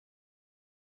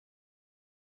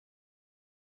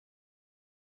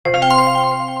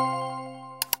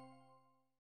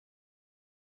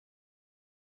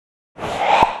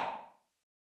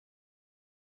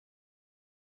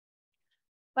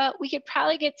Well, we could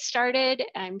probably get started.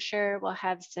 I'm sure we'll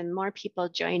have some more people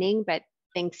joining, but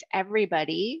thanks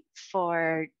everybody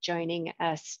for joining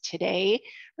us today.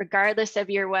 Regardless of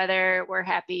your weather, we're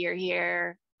happy you're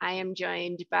here. I am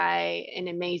joined by an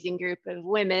amazing group of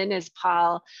women, as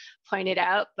Paul pointed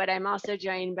out, but I'm also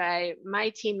joined by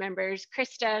my team members,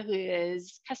 Krista, who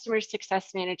is Customer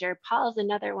Success Manager. Paul's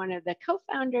another one of the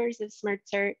co-founders of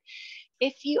SmartCert.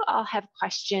 If you all have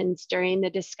questions during the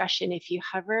discussion, if you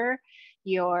hover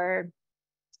your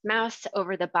mouse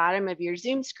over the bottom of your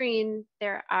Zoom screen,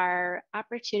 there are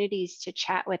opportunities to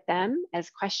chat with them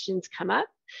as questions come up.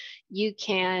 You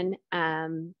can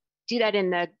do that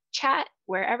in the chat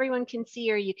where everyone can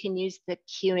see, or you can use the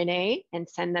Q&A and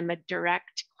send them a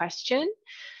direct question.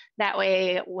 That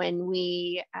way, when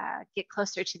we get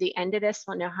closer to the end of this,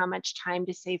 we'll know how much time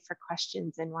to save for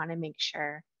questions and want to make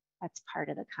sure that's part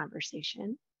of the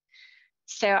conversation.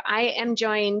 So I am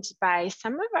joined by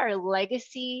some of our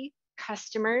legacy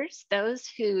customers, those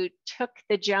who took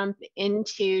the jump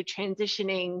into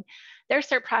transitioning their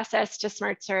cert process to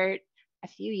SmartCert a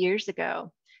few years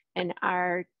ago and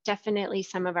are definitely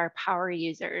some of our power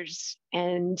users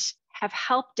and have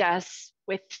helped us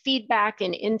with feedback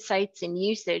and insights and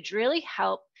usage, really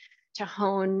help to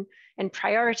hone and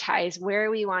prioritize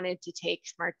where we wanted to take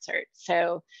SmartCert.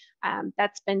 So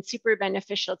that's been super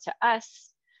beneficial to us.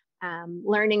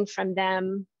 Learning from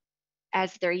them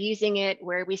as they're using it,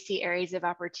 where we see areas of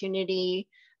opportunity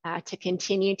to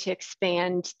continue to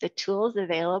expand the tools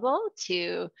available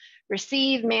to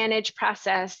receive, manage,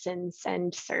 process, and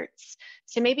send certs.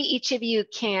 So maybe each of you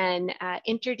can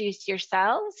introduce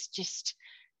yourselves, just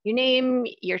your name,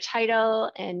 your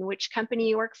title, and which company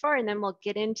you work for, and then we'll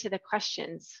get into the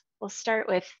questions. We'll start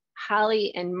with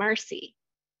Holly and Marcy.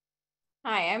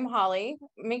 Hi, I'm Holly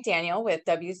McDaniel with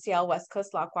WCL West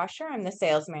Coast Lock Washer. I'm the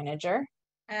sales manager.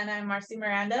 And I'm Marcy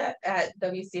Miranda at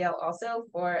WCL also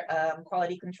for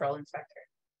quality control inspector.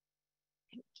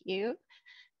 Thank you.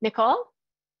 Nicole?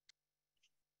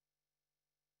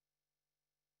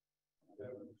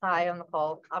 Hi, I'm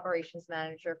Nicole, operations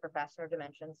manager for Fastener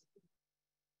Dimensions.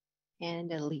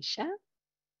 And Alicia?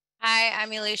 Hi,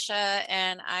 I'm Alicia,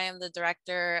 and I am the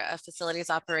Director of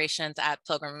Facilities Operations at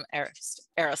Pilgrim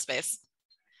Aerospace.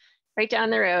 Right down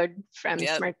the road from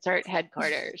SmartCert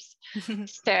headquarters.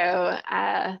 So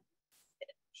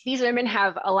these women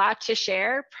have a lot to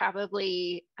share,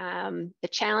 probably the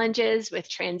challenges with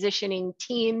transitioning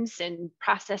teams and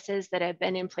processes that have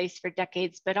been in place for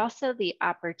decades, but also the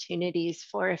opportunities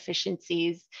for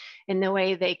efficiencies in the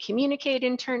way they communicate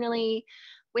internally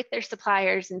with their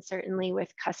suppliers and certainly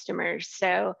with customers.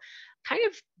 So kind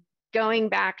of going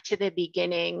back to the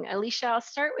beginning, Alicia, I'll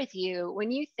start with you. When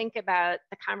you think about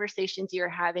the conversations you're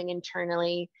having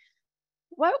internally,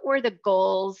 what were the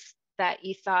goals that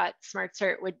you thought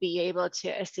SmartCert would be able to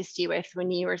assist you with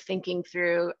when you were thinking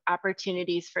through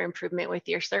opportunities for improvement with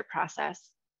your cert process?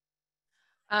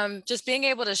 Just being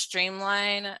able to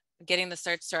streamline getting the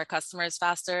certs to our customers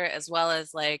faster, as well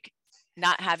as like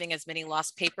not having as many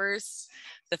lost papers.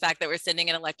 The fact that we're sending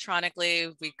it electronically,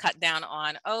 we cut down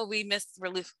on, oh, we're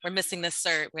missing this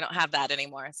cert. We don't have that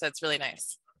anymore. So it's really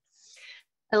nice.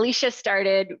 Alicia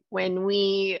started when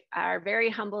we are very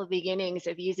humble beginnings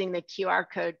of using the QR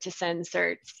code to send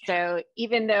certs. So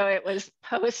even though it was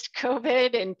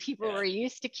post-COVID and people were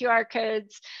used to QR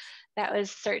codes, that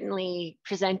was certainly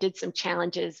presented some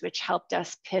challenges, which helped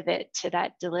us pivot to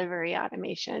that delivery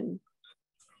automation.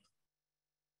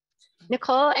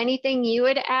 Nicole, anything you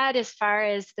would add as far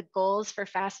as the goals for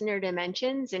Fastener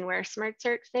Dimensions and where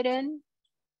SmartCert fit in?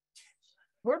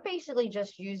 We're basically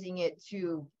just using it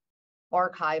to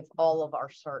archive all of our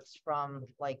certs from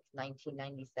like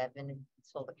 1997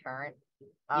 until the current.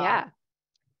 Yeah.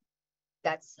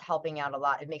 That's helping out a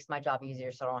lot. It makes my job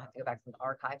easier so I don't have to go back to the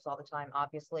archives all the time,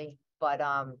 obviously. But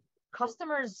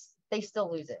customers, they still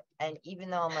lose it. And even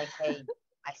though I'm like, hey,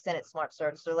 I sent it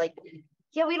SmartCert, they're like,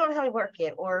 yeah, we don't know how to work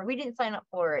it, or we didn't sign up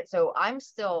for it. So I'm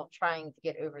still trying to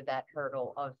get over that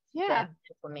hurdle of them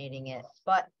implementing it.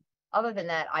 But other than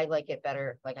that, I like it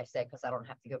better, like I said, because I don't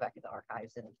have to go back to the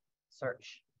archives and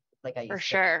search like I used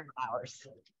to for hours.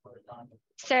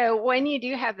 So when you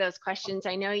do have those questions,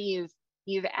 I know you've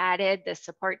added the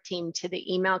support team to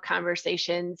the email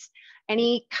conversations.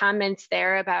 Any comments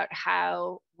there about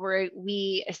how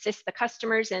we assist the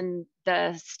customers in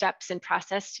the steps and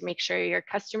process to make sure your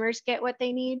customers get what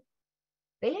they need?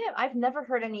 I've never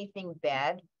heard anything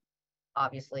bad,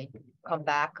 obviously, come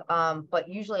back. But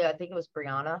usually I think it was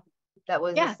Brianna that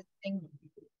was assisting.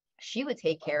 She would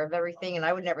take care of everything and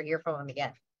I would never hear from them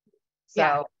again.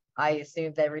 So I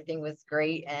assumed everything was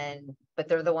great, but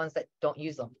they're the ones that don't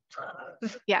use them.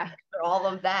 Yeah. For all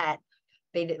of that.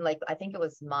 they didn't like, I think it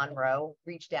was Monroe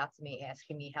reached out to me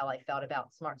asking me how I felt about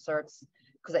SmartCerts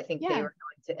because I think they Yeah. were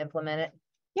going to implement it,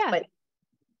 Yeah. but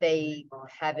I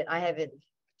haven't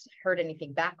heard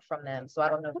anything back from them. So I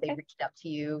don't know if they Okay. reached out to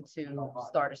you to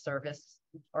start a service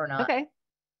or not. Okay.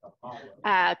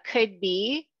 Could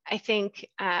be. I think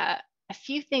a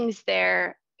few things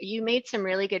there. You made some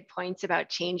really good points about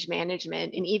change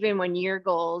management. And even when your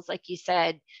goals, like you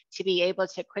said, to be able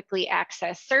to quickly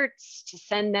access certs, to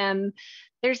send them,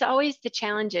 there's always the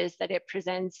challenges that it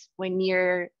presents when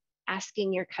you're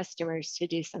asking your customers to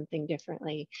do something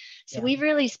differently. So Yeah. we've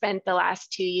really spent the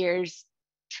last 2 years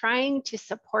trying to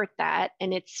support that.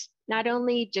 And it's not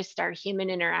only just our human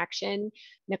interaction.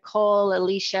 Nicole,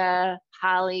 Alicia,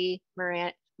 Holly,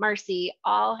 Marcy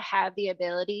all have the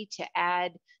ability to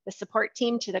add the support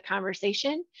team to the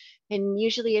conversation. And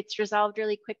usually it's resolved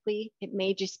really quickly. It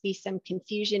may just be some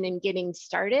confusion in getting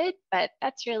started, but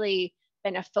that's really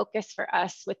been a focus for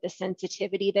us with the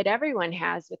sensitivity that everyone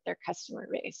has with their customer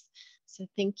base. So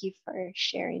thank you for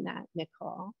sharing that,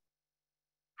 Nicole.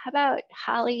 How about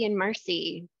Holly and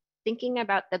Marcy, thinking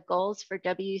about the goals for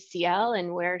WCL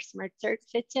and where SmartCert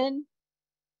fits in?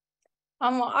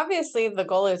 Well, obviously the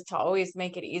goal is to always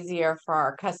make it easier for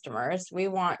our customers. We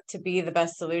want to be the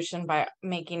best solution by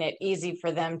making it easy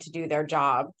for them to do their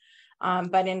job.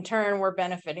 But in turn, we're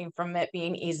benefiting from it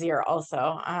being easier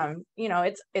also. You know,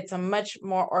 it's a much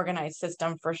more organized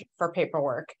system for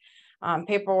paperwork.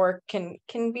 Paperwork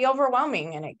can be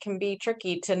overwhelming and it can be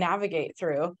tricky to navigate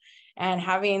through. And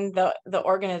having the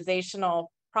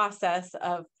organizational process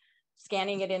of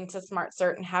scanning it into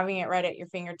SmartCert and having it right at your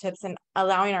fingertips and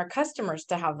allowing our customers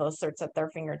to have those certs at their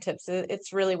fingertips,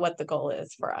 it's really what the goal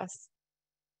is for us.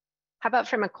 How about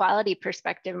from a quality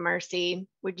perspective, Marcy,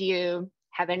 would you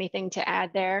have anything to add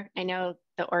there? I know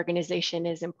the organization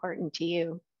is important to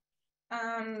you.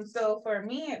 So for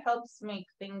me, it helps make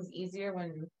things easier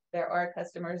when there are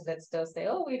customers that still say,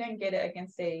 oh, we didn't get it. I can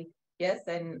say yes,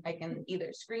 and I can either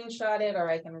screenshot it or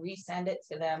I can resend it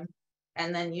to them.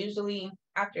 And then usually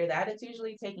after that, it's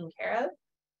usually taken care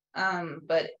of.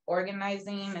 But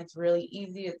organizing, it's really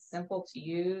easy. It's simple to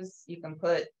use. You can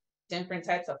put different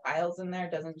types of files in there.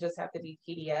 It doesn't just have to be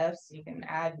PDFs. You can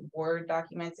add Word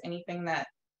documents, anything that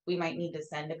we might need to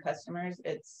send to customers.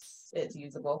 It's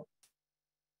usable.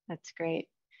 That's great.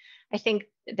 I think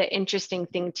the interesting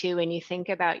thing too, when you think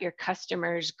about your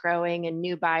customers growing and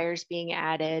new buyers being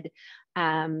added,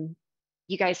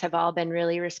 you guys have all been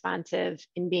really responsive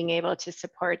in being able to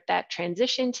support that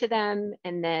transition to them.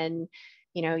 And then,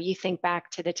 you know, you think back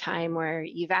to the time where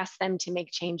you've asked them to make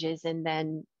changes and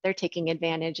then they're taking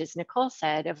advantage, as Nicole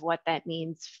said, of what that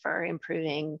means for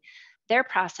improving their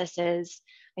processes.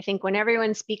 I think when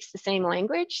everyone speaks the same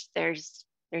language, there's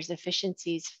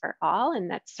efficiencies for all. And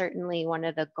that's certainly one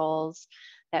of the goals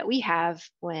that we have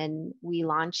when we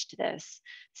launched this.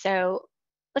 So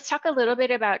let's talk a little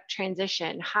bit about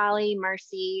transition. Holly,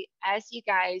 Marcy, as you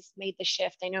guys made the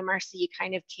shift, I know Marcy, you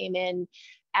kind of came in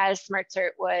as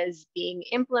SmartCert was being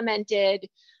implemented.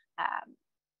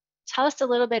 Tell us a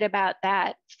little bit about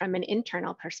that from an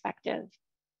internal perspective.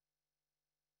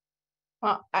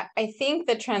 Well, I think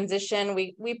the transition,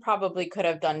 we probably could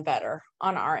have done better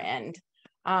on our end.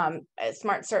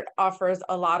 SmartCert offers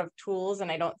a lot of tools,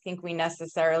 and I don't think we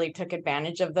necessarily took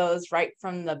advantage of those right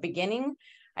from the beginning.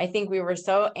 I think we were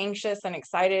so anxious and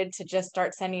excited to just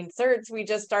start sending certs. We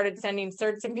just started sending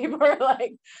certs and people were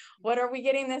like, what are we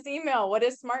getting this email? What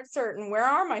is SmartCert and where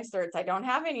are my certs? I don't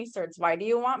have any certs. Why do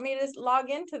you want me to log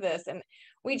into this? And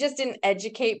we just didn't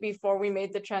educate before we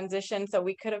made the transition. So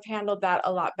we could have handled that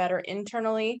a lot better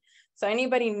internally. So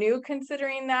anybody new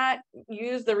considering that,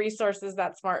 use the resources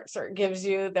that SmartCert gives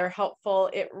you. They're helpful.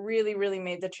 It really, really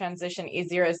made the transition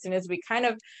easier as soon as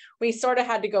we sort of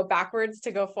had to go backwards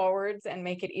to go forwards and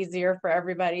make it easier for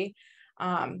everybody.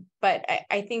 But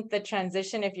I think the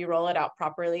transition, if you roll it out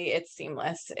properly, it's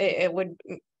seamless.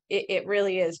 It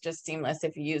really is just seamless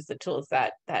if you use the tools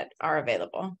that are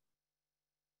available.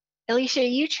 Alicia,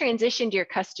 you transitioned your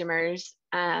customers.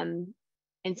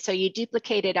 And so you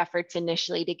duplicated efforts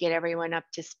initially to get everyone up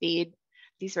to speed.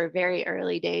 These were very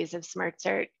early days of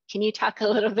SmartCert. Can you talk a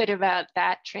little bit about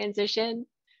that transition?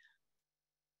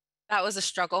 That was a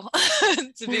struggle,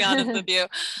 to be honest with you.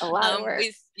 A lot of work.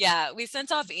 We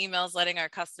sent off emails letting our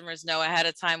customers know ahead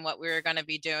of time what we were going to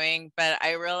be doing. But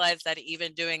I realized that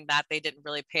even doing that, they didn't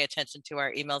really pay attention to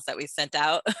our emails that we sent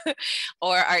out,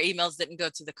 or our emails didn't go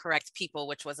to the correct people,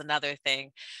 which was another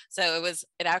thing. So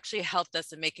it actually helped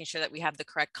us in making sure that we have the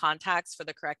correct contacts for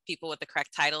the correct people with the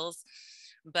correct titles.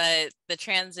 but the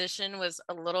transition was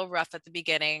a little rough at the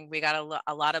beginning. We got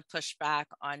a lot of pushback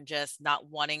on just not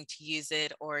wanting to use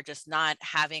it, or just not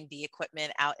having the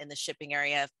equipment out in the shipping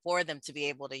area for them to be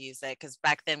able to use it. Because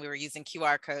back then we were using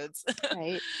QR codes.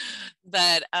 Right.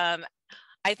 But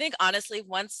I think honestly,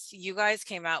 once you guys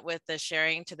came out with the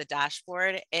sharing to the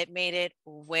dashboard, it made it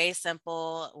way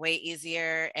simple, way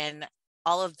easier. And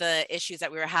all of the issues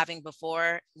that we were having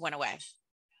before went away.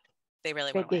 They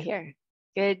really went Good away. to hear.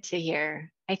 Good to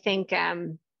hear. I think,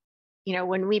 you know,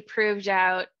 when we proved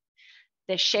out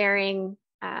the sharing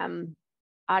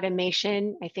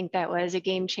automation, I think that was a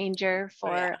game changer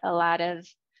for a lot of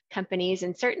companies,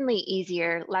 and certainly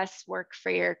easier, less work for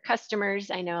your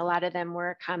customers. I know a lot of them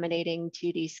were accommodating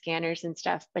 2D scanners and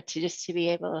stuff, but to be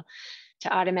able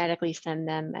to automatically send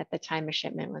them at the time of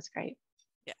shipment was great.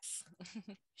 Yes.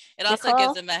 It also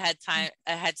Nicole? gives them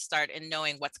a head start in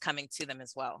knowing what's coming to them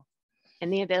as well.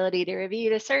 And the ability to review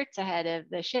the certs ahead of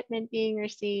the shipment being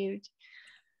received.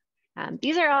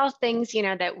 These are all things, you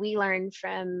know, that we learn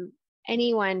from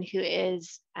anyone who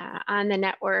is on the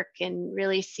network and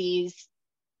really sees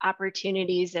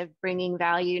opportunities of bringing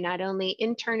value, not only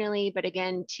internally, but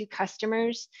again, to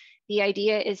customers. The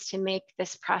idea is to make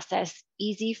this process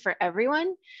easy for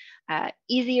everyone,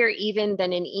 easier even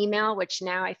than an email, which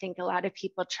now I think a lot of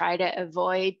people try to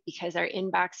avoid because our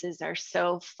inboxes are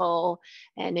so full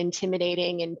and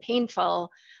intimidating and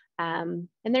painful. And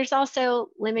there's also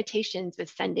limitations with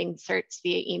sending certs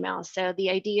via email. So the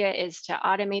idea is to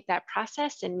automate that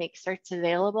process and make certs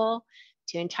available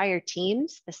to entire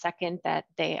teams the second that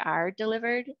they are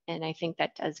delivered. And I think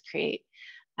that does create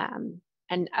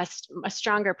a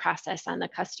stronger process on the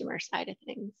customer side of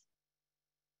things.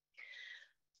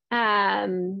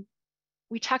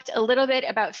 We talked a little bit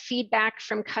about feedback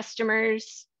from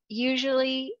customers.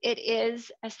 Usually it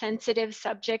is a sensitive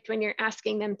subject when you're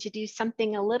asking them to do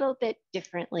something a little bit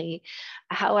differently.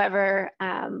 However,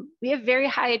 we have very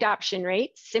high adoption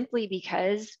rates simply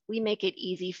because we make it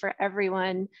easy for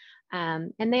everyone,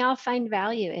 and they all find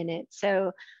value in it.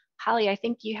 So Holly, I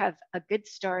think you have a good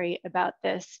story about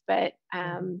this, but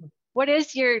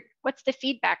what's the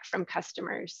feedback from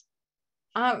customers?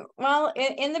 Well,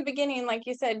 in the beginning, like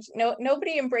you said,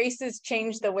 nobody embraces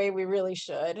change the way we really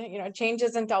should. You know, change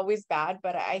isn't always bad,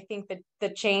 but I think that the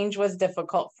change was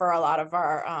difficult for a lot of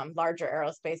our larger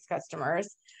aerospace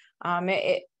customers.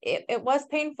 It was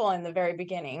painful in the very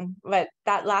beginning, but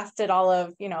that lasted all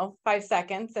of 5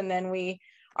 seconds, and then we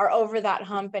are over that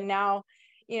hump. And now,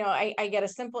 I get a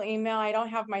simple email. I don't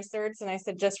have my certs, and I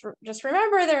said, just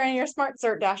remember they're in your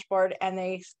SmartCert dashboard, and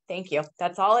they thank you.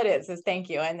 That's all it is thank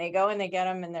you. And they go and they get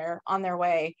them, and they're on their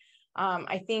way.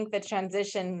 I think the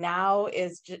transition now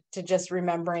is to just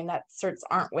remembering that certs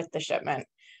aren't with the shipment.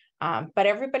 But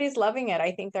everybody's loving it.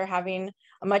 I think they're having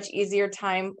a much easier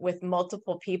time with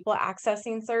multiple people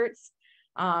accessing certs.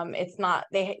 It's not,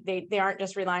 they aren't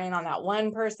just relying on that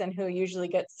one person who usually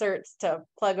gets certs to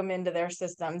plug them into their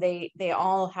system. They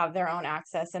all have their own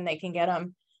access, and they can get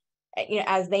them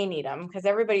as they need them, because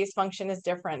everybody's function is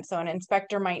different. So an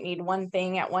inspector might need one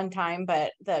thing at one time,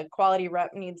 but the quality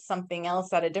rep needs something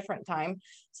else at a different time.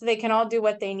 So they can all do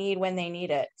what they need when they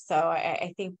need it. So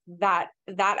I think that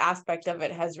aspect of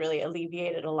it has really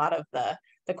alleviated a lot of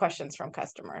the questions from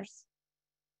customers.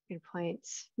 Good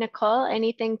points. Nicole,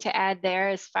 anything to add there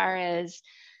as far as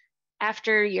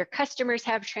after your customers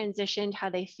have transitioned, how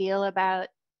they feel about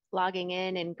logging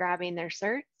in and grabbing their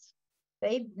certs?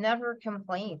 They've never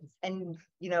complained. And,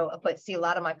 but see, a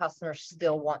lot of my customers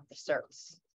still want the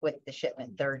certs with the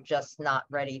shipment. They're just not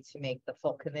ready to make the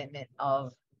full commitment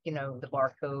of, the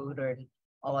barcode or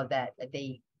all of that. I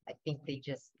think they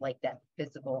just like that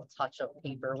physical touch of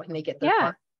paper when they get their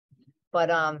part.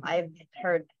 But I've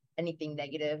heard anything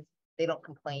negative. They don't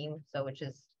complain, so which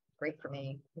is great for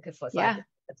me because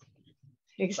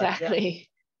exactly.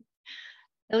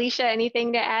 Alicia,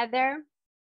 anything to add there?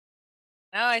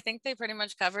 No, I think they pretty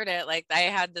much covered it. Like, I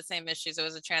had the same issues. It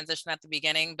was a transition at the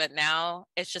beginning, but now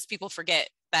it's just people forget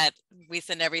that we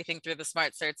send everything through the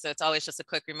SmartCert. So it's always just a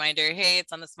quick reminder, hey,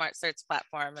 it's on the SmartCert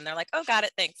platform. And they're like, oh, got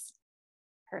it, thanks.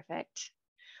 Perfect.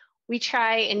 We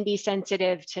try and be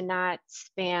sensitive to not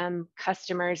spam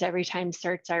customers every time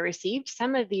certs are received.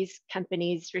 Some of these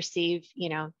companies receive,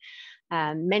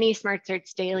 many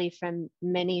SmartCerts daily from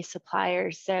many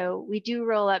suppliers. So we do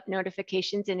roll up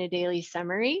notifications in a daily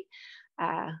summary.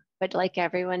 But like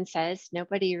everyone says,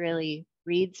 nobody really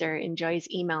reads or enjoys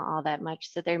email all that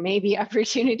much. So there may be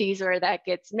opportunities where that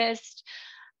gets missed.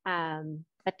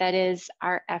 But that is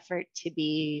our effort to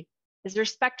be as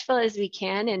respectful as we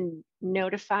can in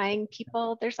notifying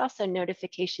people. There's also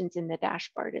notifications in the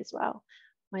dashboard as well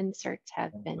when certs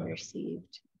have been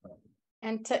received.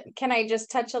 And can I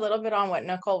just touch a little bit on what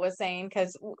Nicole was saying?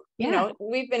 Because, Yeah. you know,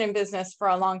 we've been in business for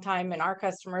a long time and our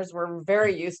customers were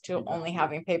very used to only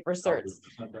having paper certs.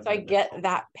 So I get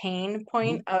that pain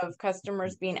point of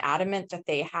customers being adamant that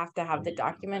they have to have the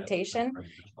documentation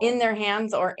in their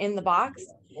hands or in the box.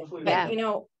 But, Yeah. you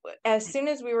know, as soon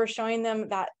as we were showing them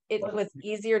that it was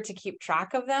easier to keep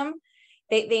track of them,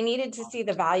 they needed to see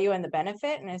the value and the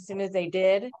benefit. And as soon as they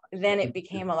did, then it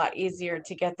became a lot easier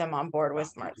to get them on board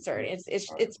with SmartCert.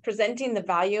 It's presenting the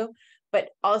value,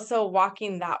 but also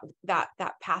walking that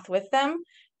path with them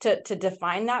to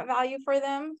define that value for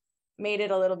them made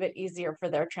it a little bit easier for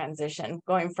their transition,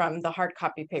 going from the hard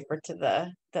copy paper to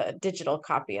the digital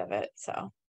copy of it.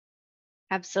 So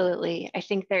Absolutely. I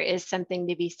think there is something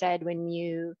to be said when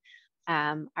you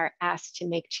are asked to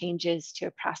make changes to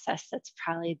a process that's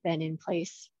probably been in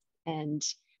place and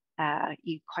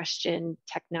you question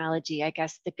technology. I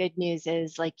guess the good news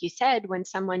is, like you said, when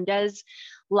someone does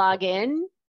log in,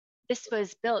 this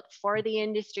was built for the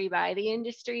industry by the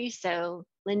industry. So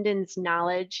Lyndon's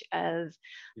knowledge of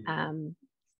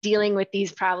dealing with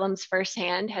these problems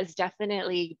firsthand has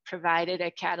definitely provided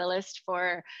a catalyst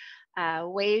for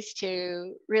ways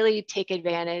to really take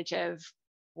advantage of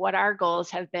what our goals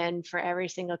have been for every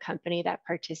single company that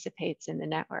participates in the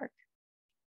network.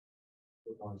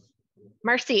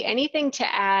 Marcy, anything to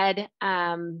add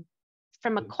from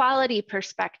a quality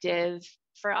perspective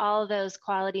for all those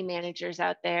quality managers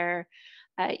out there?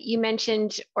 You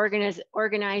mentioned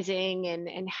organizing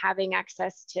and having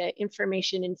access to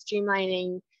information and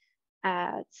streamlining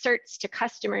certs to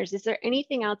customers. Is there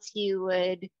anything else you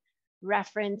would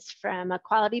reference from a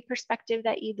quality perspective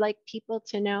that you'd like people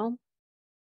to know?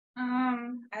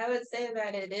 I would say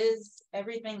that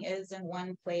everything is in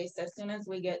one place. As soon as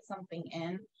we get something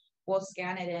in, we'll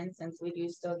scan it in, since we do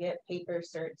still get paper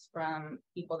certs from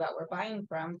people that we're buying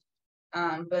from.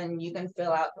 But you can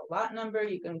fill out the lot number,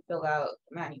 you can fill out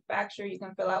the manufacturer, you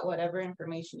can fill out whatever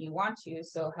information you want to.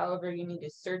 So however you need to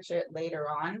search it later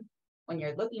on, when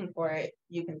you're looking for it,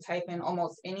 you can type in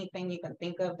almost anything you can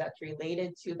think of that's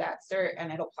related to that cert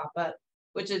and it'll pop up,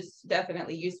 which is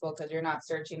definitely useful because you're not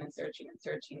searching and searching and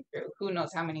searching through who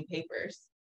knows how many papers.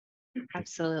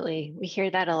 Absolutely. We hear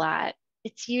that a lot.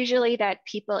 It's usually that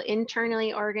people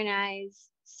internally organize,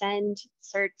 send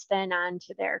certs then on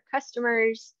to their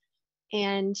customers,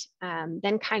 and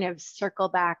then kind of circle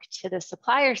back to the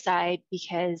supplier side,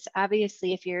 because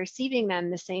obviously if you're receiving them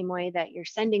the same way that you're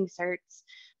sending certs,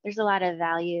 there's a lot of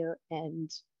value and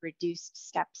reduced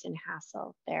steps and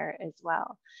hassle there as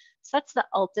well. So that's the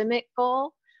ultimate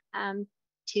goal,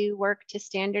 to work to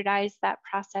standardize that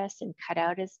process and cut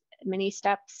out as many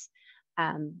steps.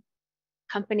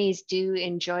 Companies do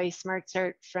enjoy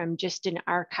SmartCert from just an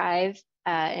archive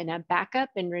and a backup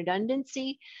and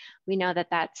redundancy. We know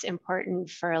that that's important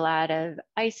for a lot of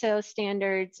ISO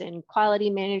standards and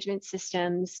quality management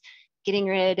systems. Getting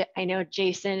rid, I know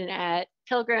Jason at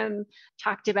Pilgrim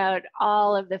talked about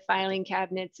all of the filing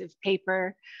cabinets of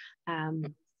paper.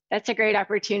 That's a great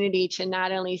opportunity to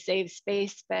not only save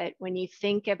space, but when you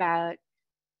think about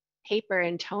paper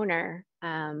and toner,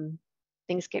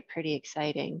 things get pretty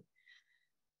exciting.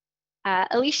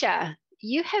 Alicia,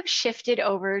 you have shifted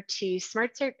over to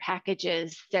SmartCert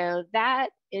packages. So that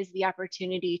is the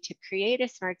opportunity to create a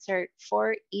SmartCert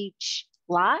for each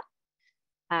lot.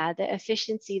 The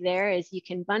efficiency there is you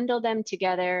can bundle them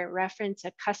together, reference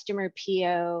a customer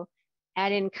PO,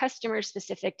 add in customer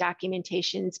specific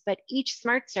documentations, but each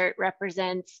SmartCert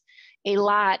represents a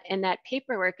lot, and that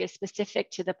paperwork is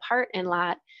specific to the part and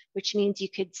lot, which means you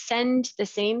could send the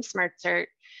same SmartCert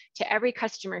to every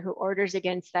customer who orders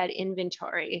against that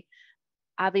inventory.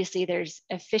 Obviously, there's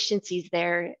efficiencies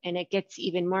there, and it gets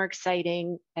even more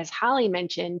exciting, as Holly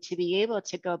mentioned, to be able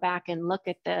to go back and look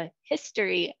at the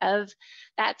history of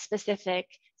that specific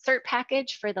cert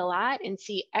package for the lot and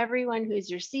see everyone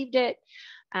who's received it,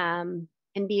 and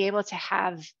be able to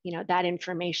have, you know, that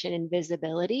information and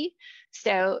visibility.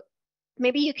 So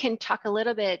maybe you can talk a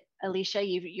little bit, Alicia,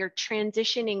 you're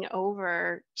transitioning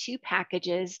over to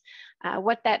packages,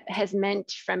 what that has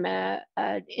meant from an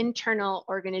internal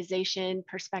organization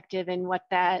perspective and what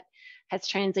that has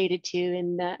translated to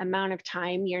in the amount of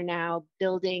time you're now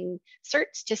building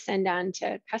certs to send on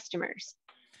to customers.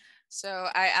 So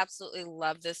I absolutely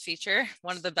love this feature.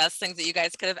 One of the best things that you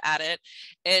guys could have added.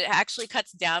 It actually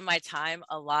cuts down my time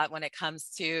a lot when it comes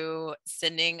to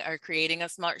sending or creating a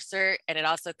SmartCert, and it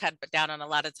also cut down on a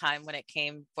lot of time when it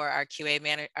came for our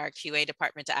QA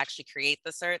department to actually create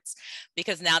the certs,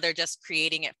 because now they're just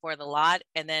creating it for the lot,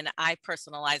 and then I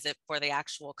personalize it for the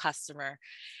actual customer.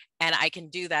 And I can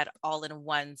do that all in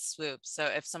one swoop. So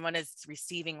if someone is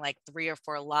receiving like 3 or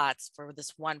 4 lots for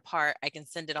this one part, I can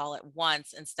send it all at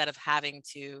once instead of having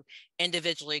to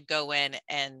individually go in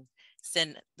and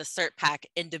send the cert pack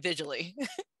individually,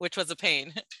 which was a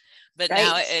pain. But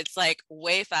now Right. it's like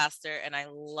way faster, and I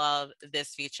love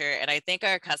this feature. And I think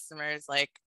our customers like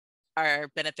are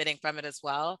benefiting from it as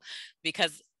well,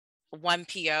 because one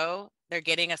PO, they're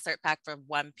getting a cert pack for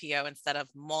one PO instead of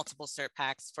multiple cert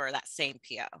packs for that same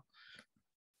PO.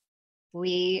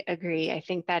 We agree. I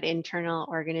think that internal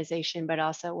organization, but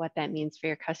also what that means for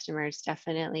your customers,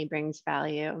 definitely brings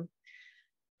value.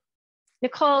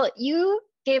 Nicole, you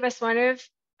gave us one of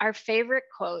our favorite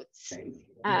quotes.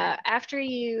 After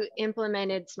you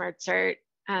implemented SmartCert,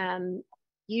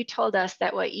 you told us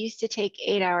that what used to take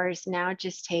 8 hours now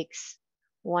just takes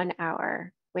 1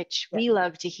 hour, which we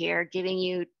love to hear, giving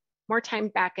you more time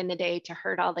back in the day to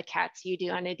herd all the cats you do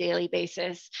on a daily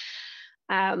basis.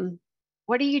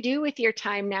 What do you do with your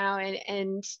time now?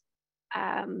 And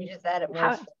You just added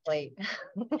more to the plate.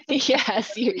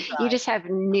 Yes, you just have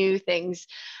new things.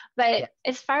 But Yeah.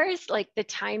 as far as like the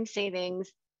time savings,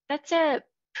 that's a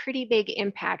pretty big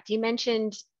impact. You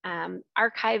mentioned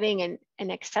archiving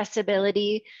and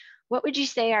accessibility. What would you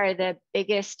say are the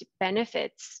biggest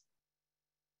benefits?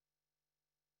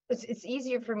 It's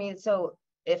easier for me. So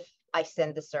if I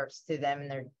send the certs to them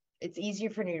and it's easier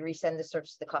for me to resend the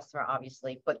certs to the customer,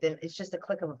 obviously, but then it's just a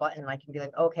click of a button. I can be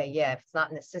like, okay, yeah, if it's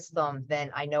not in the system, then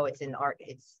I know it's in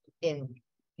SmartCerts,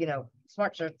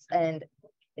 and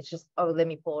it's just, oh, let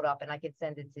me pull it up and I can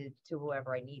send it to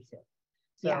whoever I need to.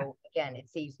 So again, it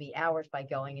saves me hours by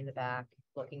going in the back,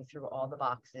 looking through all the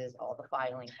boxes, all the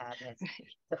filing cabinets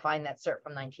to find that cert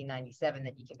from 1997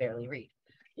 that you can barely read.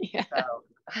 Yeah. So,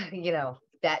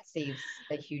 that saves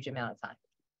a huge amount of time.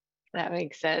 That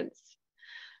makes sense.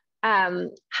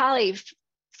 Holly,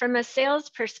 from a sales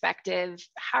perspective,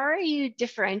 how are you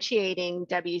differentiating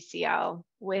WCL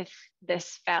with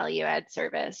this value add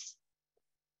service?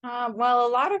 Well, a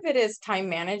lot of it is time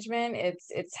management.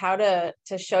 It's how to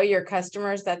show your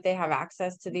customers that they have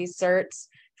access to these certs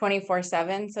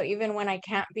 24/7. So even when I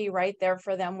can't be right there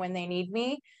for them when they need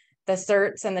me, the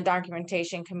certs and the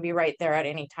documentation can be right there at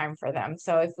any time for them.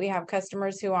 So if we have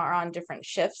customers who are on different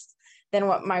shifts than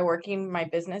what my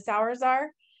business hours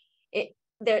are,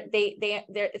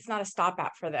 it's not a stop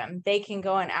at for them. They can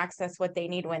go and access what they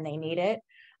need when they need it.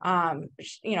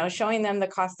 Showing them the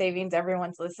cost savings.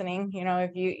 Everyone's listening.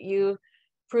 If you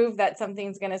prove that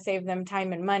something's going to save them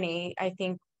time and money, I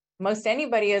think most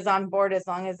anybody is on board, as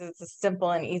long as it's a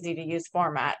simple and easy to use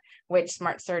format, which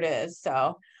SmartCert is.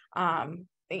 So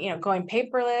going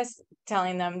paperless,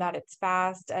 telling them that it's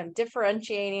fast, and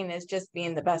differentiating is just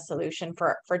being the best solution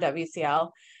for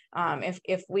WCL.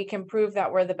 If we can prove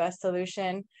that we're the best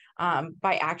solution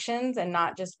by actions, and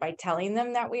not just by telling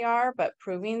them that we are, but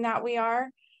proving that we are,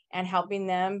 and helping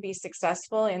them be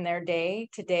successful in their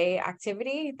day-to-day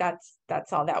activity,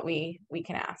 that's all that we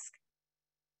can ask.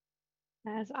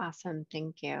 That's awesome.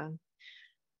 Thank you.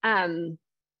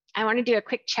 I want to do a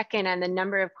quick check-in on the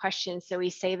number of questions so we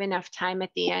save enough time at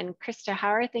the end. Krista,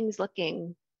 how are things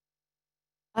looking?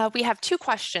 We have 2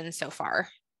 questions so far.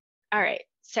 All right.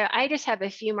 So I just have a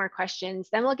few more questions.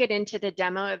 Then we'll get into the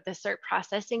demo of the cert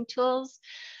processing tools.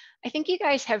 I think you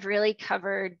guys have really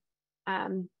covered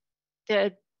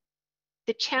the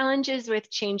challenges with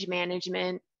change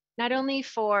management, not only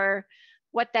for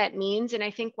what that means, and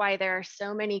I think why there are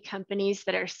so many companies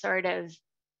that are sort of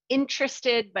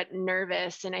interested but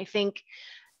nervous. And I think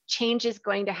change is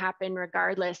going to happen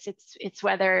regardless. It's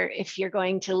whether if you're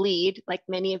going to lead, like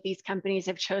many of these companies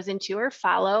have chosen to, or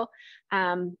follow.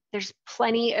 There's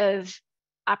plenty of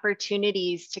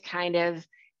opportunities to kind of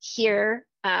hear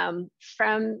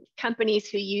from companies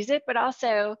who use it, but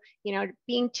also,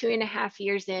 being 2.5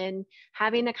 years in,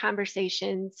 having the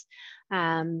conversations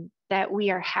that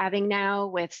we are having now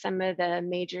with some of the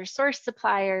major source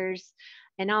suppliers,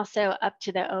 and also up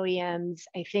to the OEMs.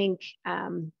 I think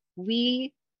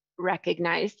we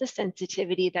recognize the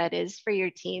sensitivity that is for your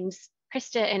teams.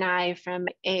 Krista and I, from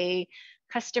a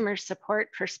customer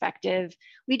support perspective,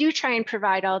 we do try and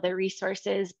provide all the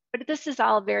resources, but this is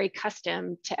all very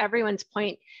custom to everyone's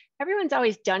point. Everyone's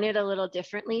always done it a little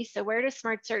differently. So where does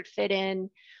SmartCert fit in?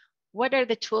 What are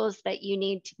the tools that you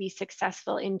need to be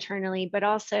successful internally, but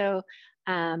also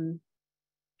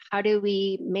how do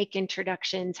we make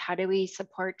introductions? How do we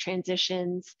support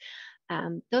transitions?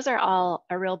 Those are all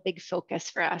a real big focus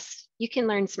for us. You can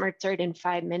learn SmartCert in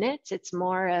 5 minutes. It's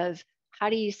more of how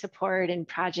do you support and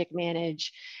project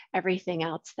manage everything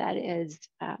else that is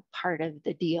part of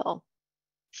the deal.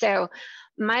 So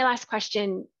my last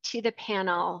question to the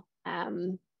panel,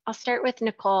 I'll I'll start with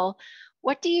Nicole.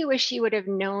 What do you wish you would have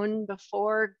known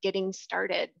before getting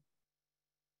started?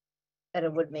 That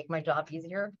it would make my job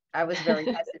easier. I was very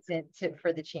hesitant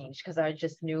for the change because I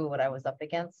just knew what I was up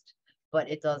against, but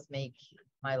it does make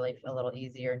my life a little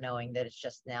easier knowing that it's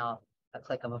just now a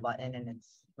click of a button and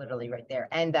it's literally right there.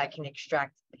 And I can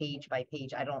extract page by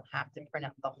page. I don't have to print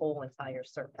out the whole entire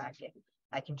cert packet.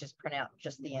 I can just print out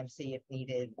just the MC if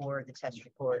needed or the test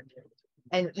report.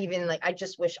 And even like, I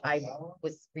just wish I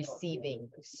was receiving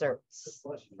certs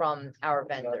from our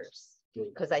vendors,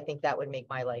 because I think that would make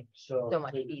my life so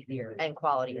much easier and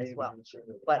quality as well.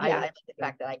 But I like the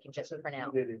fact that I can just print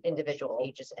out individual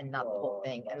pages and not the whole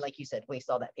thing. And like you said, waste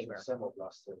all that paper. So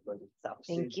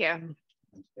thank you.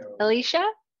 Alicia?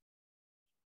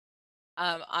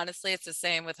 Honestly, it's the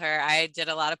same with her. I did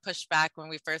a lot of pushback when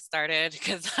we first started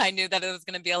because I knew that it was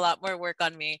going to be a lot more work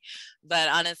on me. But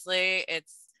honestly,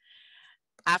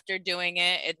 after doing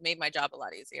it, it made my job a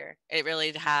lot easier. It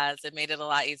really has. It made it a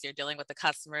lot easier dealing with the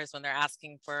customers when they're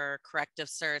asking for corrective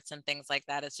certs and things like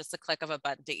that. It's just a click of a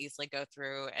button to easily go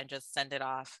through and just send it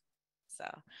off. So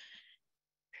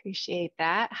appreciate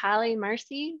that. Holly,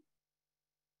 Marcy?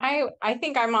 I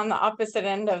think I'm on the opposite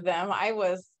end of them. I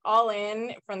was all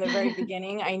in from the very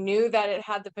beginning. I knew that it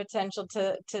had the potential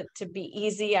to be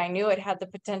easy. I knew it had the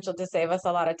potential to save us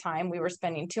a lot of time. We were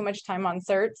spending too much time on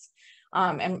certs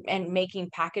and making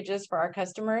packages for our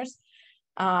customers.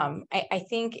 I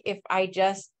think if I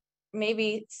just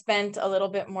maybe spent a little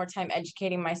bit more time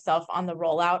educating myself on the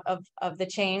rollout of the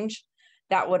change,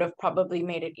 that would have probably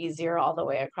made it easier all the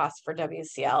way across for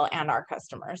WCL and our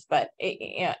customers. But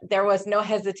there was no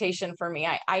hesitation for me.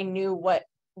 I knew what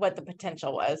the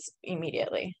potential was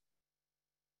immediately.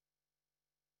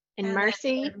 And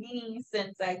Marcy? For me,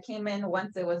 since I came in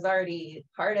once it was already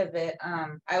part of it,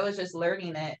 I was just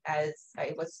learning it as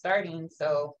I was starting.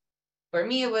 So for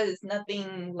me, it was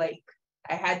nothing like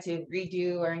I had to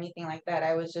redo or anything like that.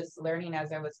 I was just learning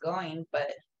as I was going.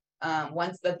 But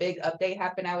once the big update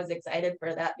happened, I was excited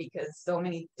for that because so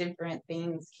many different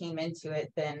things came into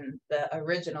it than the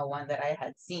original one that I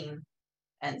had seen.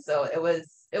 And so it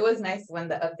was nice when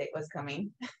the update was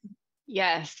coming.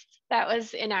 Yes, that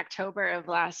was in October of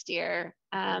last year.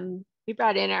 We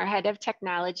brought in our head of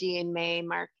technology in May,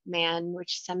 Mark Mann,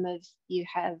 which some of you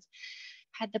have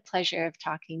had the pleasure of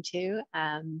talking to.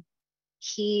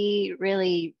 He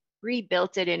really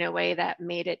rebuilt it in a way that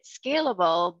made it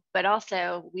scalable, but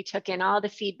also we took in all the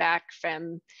feedback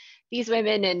from these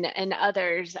women and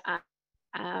others.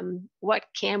 What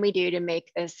can we do to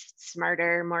make this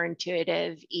smarter, more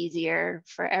intuitive, easier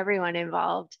for everyone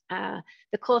involved?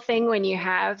 The cool thing when you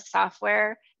have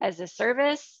software as a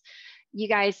service, you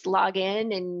guys log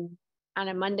in and on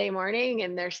a Monday morning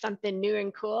and there's something new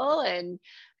and cool. And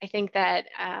I think that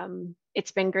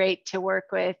it's been great to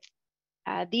work with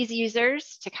these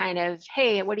users to kind of,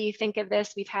 hey, what do you think of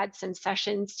this? We've had some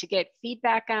sessions to get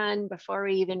feedback on before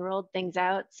we even rolled things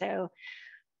out. So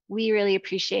we really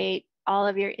appreciate all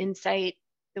of your insight,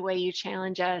 the way you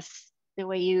challenge us, the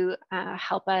way you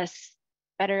help us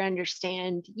better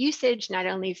understand usage, not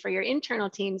only for your internal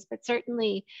teams, but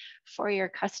certainly for your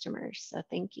customers. So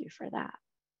thank you for that.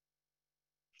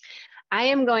 I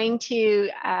am going to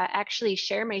actually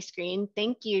share my screen.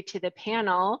 Thank you to the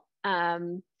panel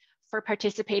for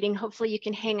participating. Hopefully you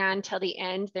can hang on till the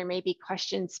end. There may be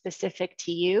questions specific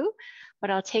to you, but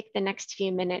I'll take the next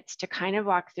few minutes to kind of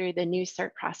walk through the new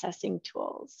cert processing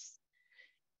tools.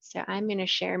 So I'm going to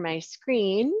share my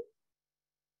screen.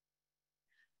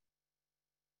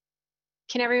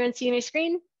 Can everyone see my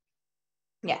screen?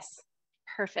 Yes.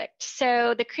 Perfect.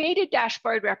 So the created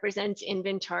dashboard represents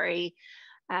inventory.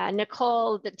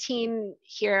 Nicole, the team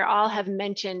here all have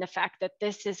mentioned the fact that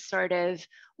this is sort of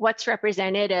what's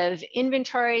represented of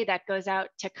inventory that goes out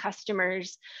to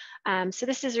customers. So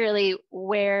this is really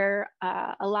where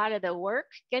a lot of the work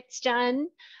gets done.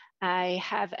 I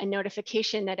have a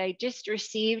notification that I just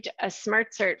received a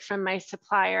SmartCert from my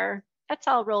supplier. That's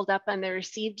all rolled up on the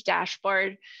received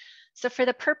dashboard. So for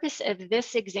the purpose of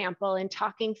this example in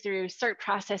talking through cert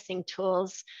processing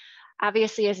tools,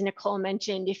 obviously, as Nicole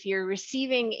mentioned, if you're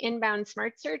receiving inbound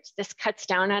SmartCerts, this cuts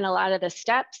down on a lot of the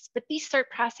steps, but these cert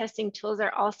processing tools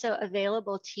are also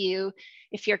available to you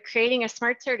if you're creating a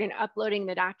SmartCert and uploading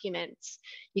the documents.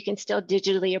 You can still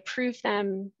digitally approve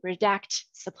them, redact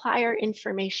supplier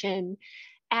information,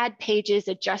 add pages,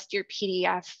 adjust your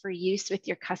PDF for use with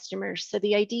your customers. So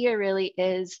the idea really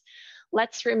is,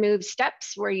 let's remove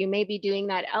steps where you may be doing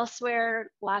that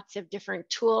elsewhere, lots of different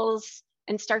tools,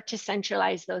 and start to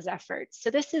centralize those efforts. So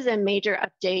this is a major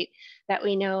update that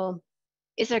we know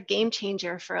is a game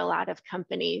changer for a lot of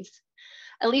companies.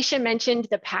 Alicia mentioned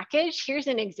the package. Here's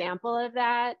an example of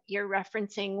that. You're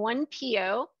referencing one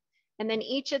PO, and then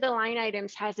each of the line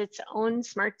items has its own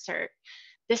SmartCert.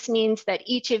 This means that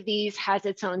each of these has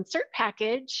its own cert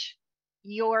package.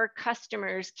 Your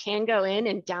customers can go in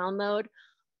and download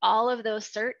all of those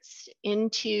certs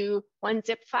into one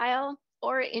zip file,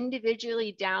 or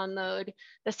individually download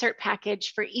the cert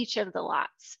package for each of the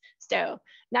lots. So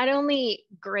not only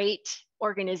great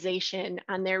organization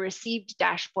on their received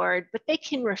dashboard, but they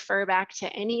can refer back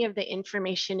to any of the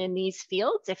information in these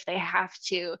fields if they have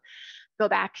to go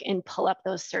back and pull up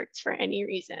those certs for any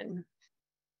reason.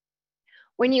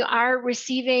 When you are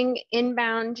receiving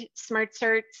inbound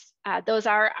SmartCerts, those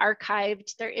are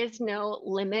archived. There is no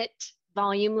limit,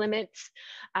 volume limits,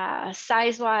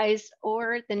 size-wise,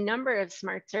 or the number of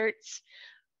SmartCerts.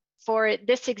 For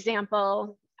this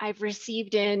example, I've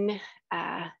received in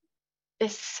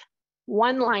this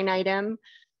one line item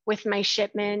with my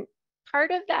shipment.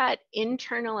 Part of that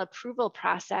internal approval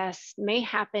process may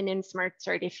happen in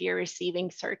SmartCert if you're receiving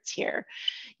certs here.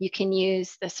 You can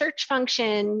use the search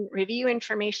function, review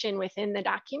information within the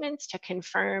documents to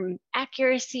confirm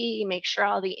accuracy, make sure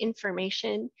all the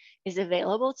information is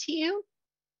available to you.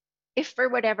 If for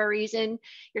whatever reason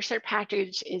your cert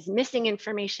package is missing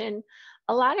information,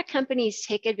 a lot of companies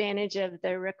take advantage of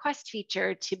the request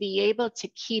feature to be able to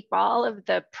keep all of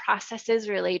the processes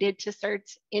related to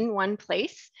certs in one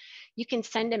place. You can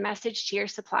send a message to your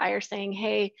supplier saying,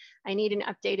 hey, I need an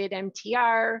updated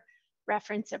MTR,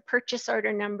 reference a purchase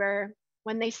order number.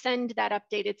 When they send that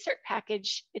updated cert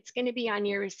package, it's going to be on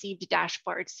your received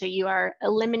dashboard. So you are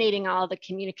eliminating all the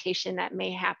communication that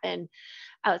may happen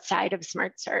outside of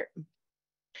SmartCert.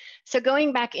 So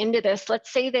going back into this,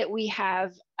 let's say that we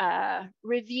have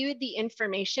reviewed the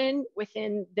information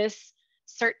within this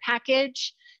cert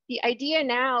package. The idea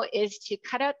now is to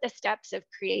cut out the steps of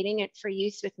creating it for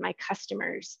use with my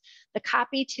customers. The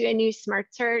copy to a new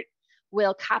SmartCert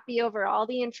will copy over all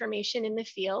the information in the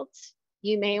fields.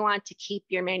 You may want to keep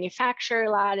your manufacturer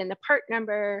lot and the part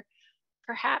number.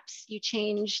 Perhaps you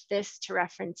change this to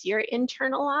reference your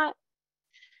internal lot.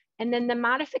 And then the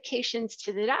modifications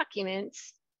to the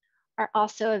documents are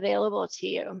also available to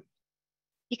you.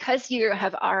 Because you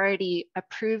have already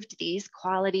approved these,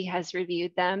 quality has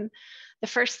reviewed them, the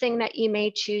first thing that you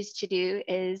may choose to do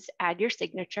is add your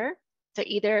signature. So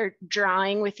either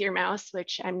drawing with your mouse,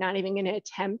 which I'm not even going to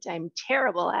attempt, I'm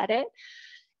terrible at it.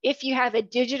 If you have a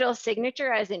digital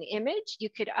signature as an image, you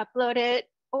could upload it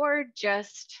or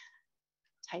just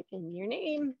type in your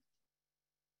name,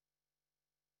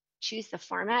 choose the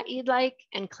format you'd like,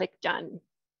 and click done.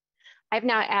 I've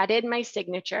now added my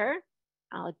signature.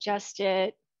 I'll adjust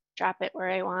it, drop it where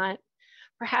I want.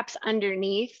 Perhaps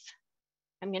underneath,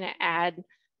 I'm going to add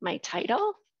my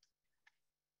title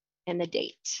and the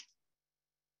date.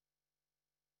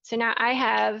 So now I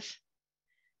have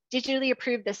digitally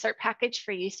approved the cert package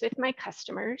for use with my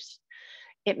customers.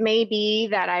 It may be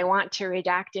that I want to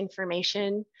redact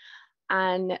information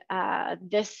on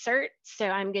this cert. So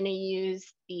I'm going to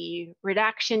use the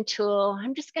redaction tool.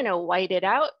 I'm just going to white it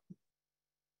out.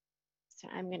 So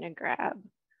I'm going to grab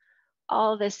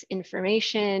all this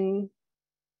information.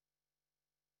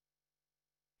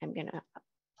 I'm going to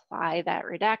apply that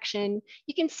redaction.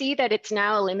 You can see that it's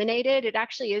now eliminated. It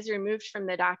actually is removed from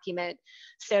the document.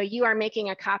 So you are making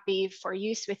a copy for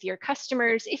use with your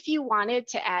customers. If you wanted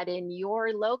to add in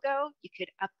your logo, you could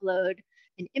upload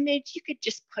an image. You could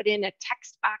just put in a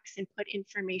text box and put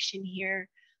information here.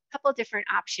 A couple different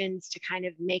options to kind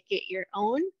of make it your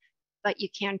own, but you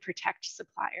can protect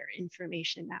supplier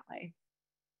information that way.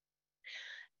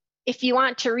 If you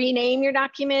want to rename your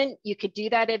document, you could do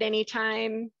that at any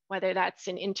time, whether that's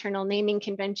an internal naming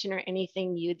convention or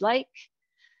anything you'd like.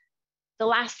 The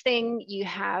last thing you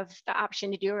have the option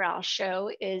to do, or I'll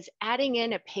show, is adding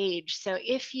in a page. So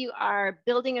if you are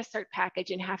building a cert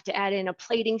package and have to add in a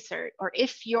plating cert, or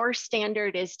if your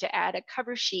standard is to add a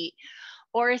cover sheet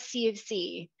or a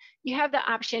CFC, you have the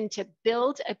option to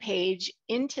build a page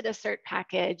into the cert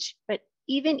package, but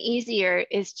even easier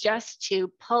is just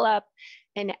to pull up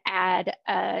and add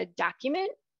a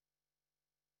document.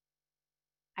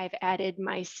 I've added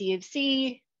my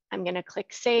CFC. I'm going to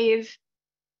click save.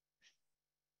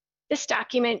 This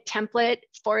document template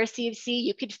for a CFC,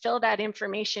 you could fill that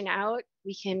information out.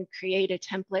 We can create a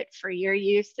template for your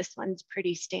use. This one's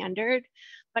pretty standard,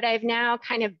 but I've now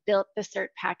kind of built the cert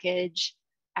package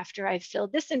after I've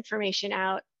filled this information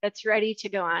out that's ready to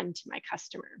go on to my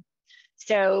customer.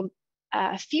 So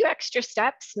a few extra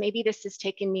steps, maybe this has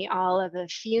taken me all of a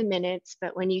few minutes,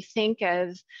 but when you think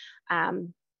of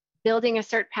building a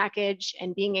cert package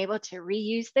and being able to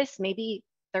reuse this, maybe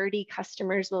 30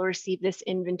 customers will receive this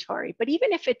inventory. But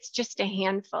even if it's just a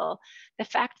handful, the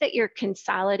fact that you're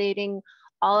consolidating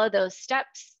all of those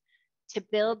steps to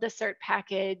build the CERT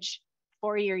package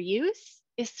for your use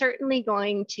is certainly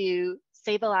going to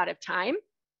save a lot of time,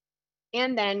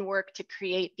 and then work to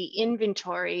create the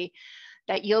inventory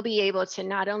that you'll be able to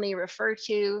not only refer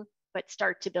to, but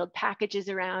start to build packages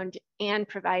around and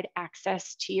provide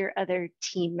access to your other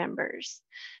team members.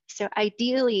 So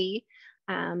ideally,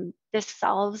 this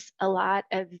solves a lot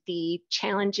of the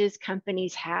challenges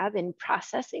companies have in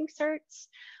processing certs.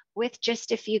 With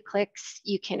just a few clicks,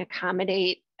 you can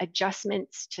accommodate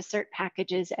adjustments to cert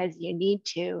packages as you need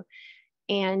to.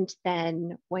 And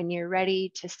then when you're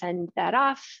ready to send that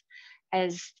off,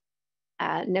 as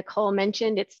Nicole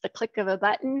mentioned, it's the click of a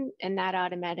button and that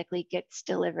automatically gets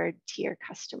delivered to your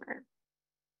customer.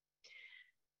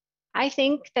 I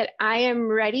think that I am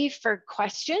ready for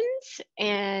questions,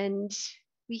 and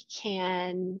we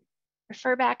can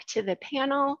refer back to the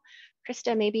panel.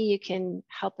 Krista, maybe you can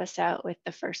help us out with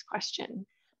the first question.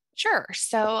 Sure.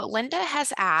 So Linda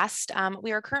has asked,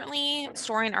 we are currently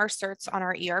storing our certs on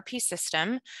our ERP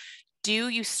system. Do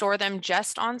you store them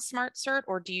just on SmartCert,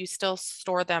 or do you still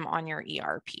store them on your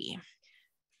ERP?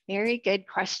 Very good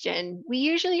question. We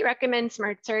usually recommend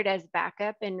SmartCert as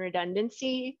backup and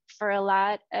redundancy for a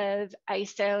lot of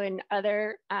ISO and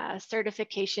other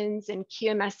certifications and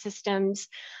QMS systems.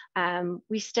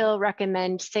 We still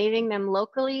recommend saving them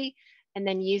locally and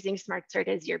then using SmartCert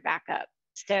as your backup.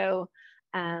 So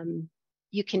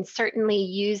you can certainly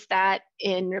use that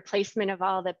in replacement of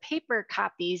all the paper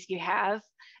copies you have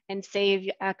and save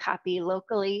a copy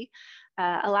locally.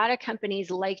 A lot of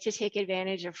companies like to take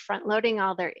advantage of front loading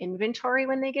all their inventory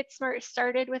when they get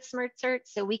started with SmartCert.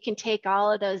 So we can take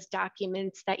all of those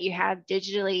documents that you have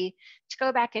digitally to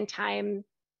go back in time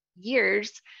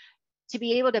years to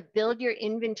be able to build your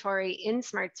inventory in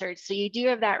SmartCert. So you do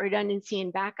have that redundancy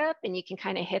and backup, and you can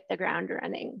kind of hit the ground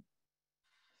running.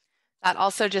 That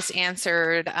also just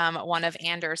answered one of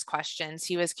Anders' questions.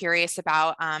 He was curious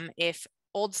about if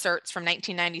old certs from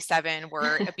 1997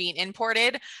 were being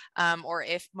imported, or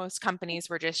if most companies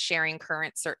were just sharing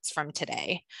current certs from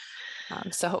today.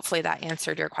 So hopefully that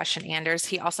answered your question, Anders.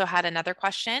 He also had another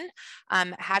question.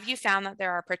 Have you found that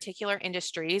there are particular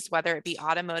industries, whether it be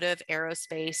automotive,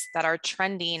 aerospace, that are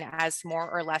trending as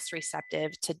more or less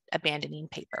receptive to abandoning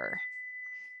paper?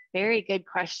 Very good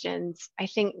questions. I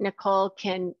think Nicole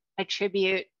can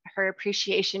attribute her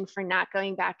appreciation for not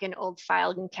going back in old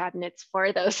filing cabinets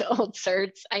for those old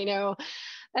certs. I know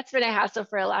that's been a hassle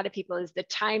for a lot of people, is the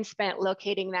time spent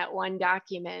locating that one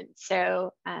document.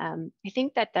 So I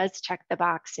think that does check the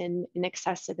box in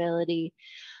accessibility.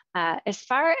 As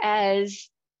far as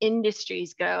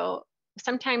industries go,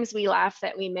 sometimes we laugh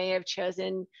that we may have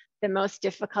chosen the most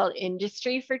difficult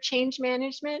industry for change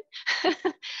management.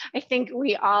 I think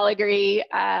we all agree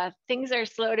things are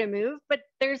slow to move, but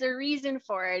there's a reason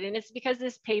for it. And it's because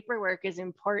this paperwork is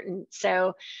important.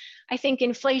 So I think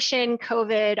inflation,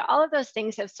 COVID, all of those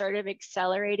things have sort of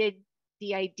accelerated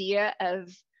the idea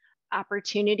of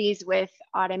opportunities with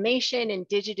automation and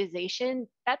digitization.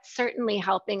 That's certainly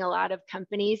helping a lot of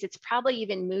companies. It's probably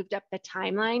even moved up the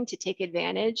timeline to take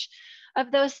advantage of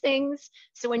those things.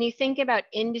 So when you think about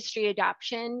industry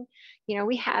adoption, you know,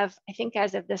 we have, I think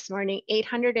as of this morning,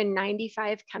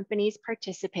 895 companies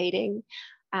participating.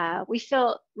 We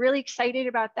feel really excited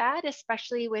about that,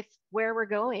 especially with where we're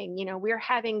going. You know, we're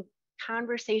having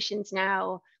conversations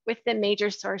now with the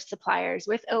major source suppliers,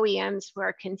 with OEMs who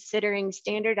are considering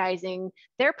standardizing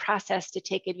their process to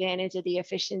take advantage of the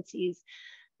efficiencies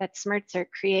that SmartCert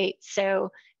creates. So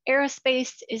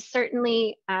aerospace is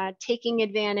certainly taking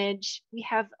advantage. We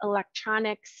have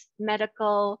electronics,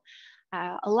 medical,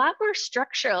 a lot more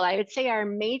structural. I would say our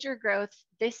major growth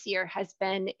this year has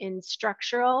been in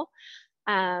structural.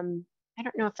 I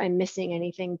don't know if I'm missing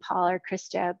anything, Paul or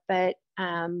Krista, but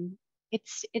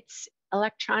it's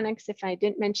electronics, if I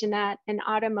didn't mention that, and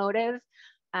automotive,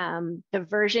 the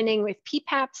versioning with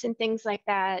PPAPs and things like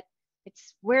that.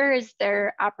 It's where is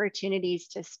there opportunities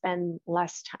to spend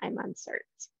less time on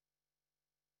certs?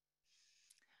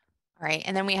 All right,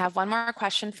 and then we have one more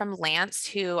question from Lance,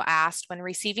 who asked, when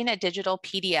receiving a digital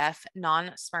PDF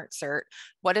non-SmartCert,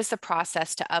 what is the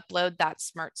process to upload that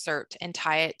SmartCert and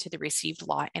tie it to the received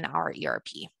lot in our ERP?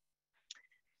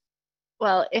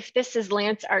 Well, if this is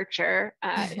Lance Archer,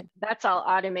 that's all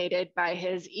automated by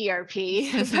his ERP.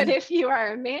 But if you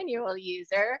are a manual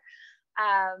user,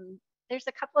 there's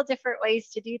a couple different ways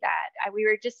to do that. We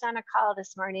were just on a call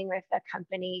this morning with a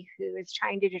company who is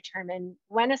trying to determine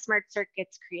when a SmartCert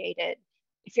gets created.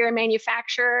 If you're a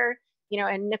manufacturer,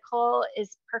 and Nicole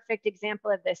is perfect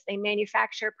example of this. They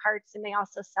manufacture parts and they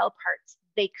also sell parts.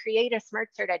 They create a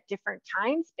SmartCert at different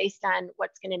times based on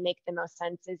what's going to make the most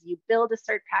sense as you build a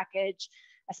cert package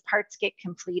as parts get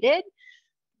completed.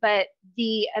 But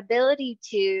the ability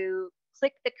to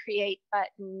click the create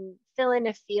button, fill in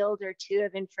a field or two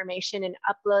of information and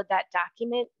upload that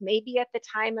document, maybe at the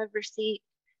time of receipt,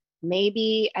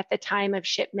 maybe at the time of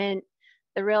shipment.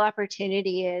 The real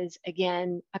opportunity is,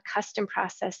 again, a custom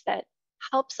process that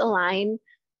helps align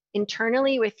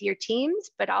internally with your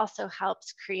teams, but also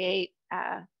helps create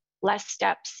less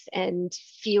steps and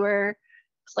fewer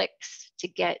clicks to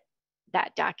get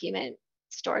that document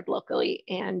stored locally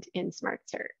and in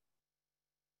SmartCert.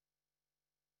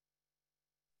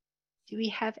 Do we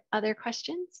have other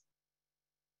questions?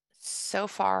 So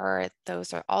far,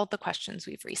 those are all the questions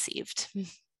we've received.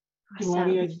 Awesome.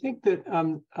 Lonnie, I think that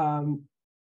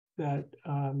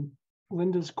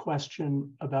Linda's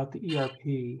question about the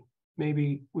ERP,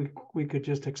 maybe we could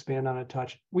just expand on a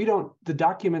touch. The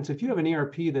documents, if you have an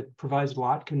ERP that provides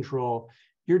lot control,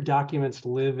 your documents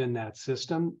live in that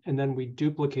system, and then we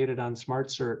duplicate it on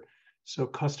SmartCert so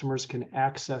customers can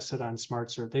access it on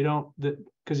SmartCert. They don't,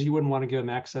 because you wouldn't want to give them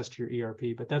access to your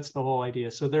ERP, but that's the whole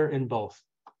idea. So they're in both.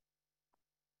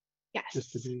 Yes.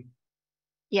 Just to be.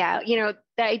 Yeah,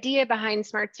 the idea behind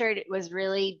SmartCert was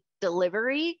really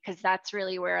delivery, because that's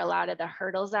really where a lot of the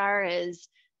hurdles are, is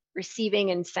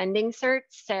receiving and sending certs.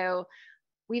 So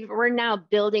we're now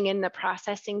building in the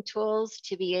processing tools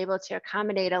to be able to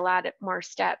accommodate a lot of more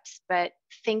steps, but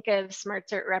think of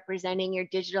SmartCert representing your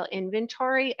digital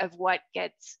inventory of what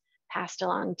gets passed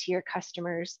along to your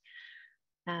customers.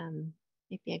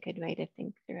 Maybe a good way to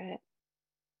think through it.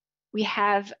 We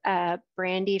have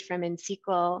Brandy from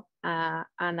NSQL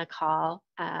on the call.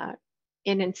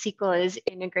 NSQL is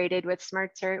integrated with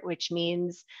SmartCert, which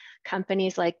means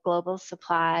companies like Global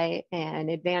Supply and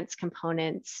Advanced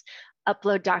Components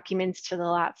upload documents to the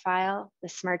lot file. The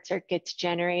SmartCert gets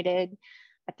generated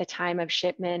at the time of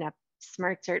shipment. A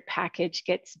SmartCert package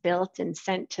gets built and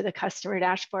sent to the customer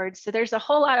dashboard. So there's a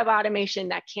whole lot of automation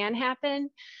that can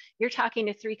happen. You're talking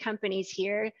to 3 companies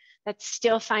here that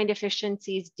still find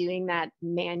efficiencies doing that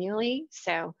manually.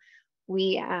 So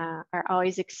we are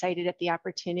always excited at the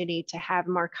opportunity to have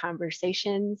more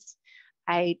conversations.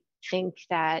 I think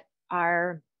that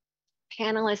our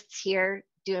panelists here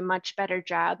do a much better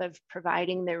job of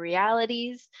providing the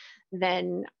realities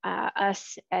than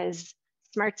us as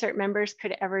SmartCert members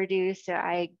could ever do. So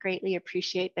I greatly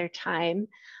appreciate their time,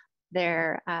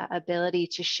 their ability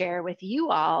to share with you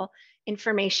all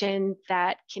information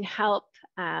that can help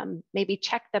maybe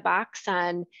check the box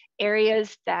on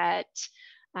areas that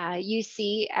you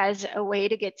see as a way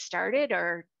to get started,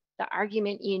 or the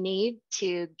argument you need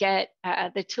to get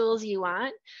the tools you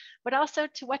want, but also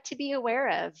to what to be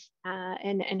aware of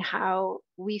and how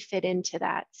we fit into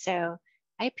that. So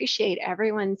I appreciate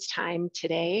everyone's time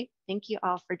today. Thank you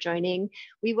all for joining.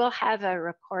 We will have a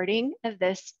recording of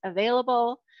this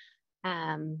available,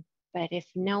 but if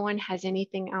no one has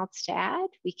anything else to add,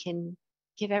 we can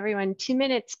give everyone 2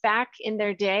 minutes back in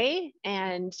their day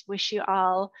and wish you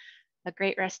all a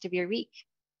great rest of your week.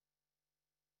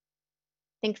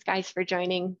 Thanks, guys, for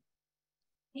joining.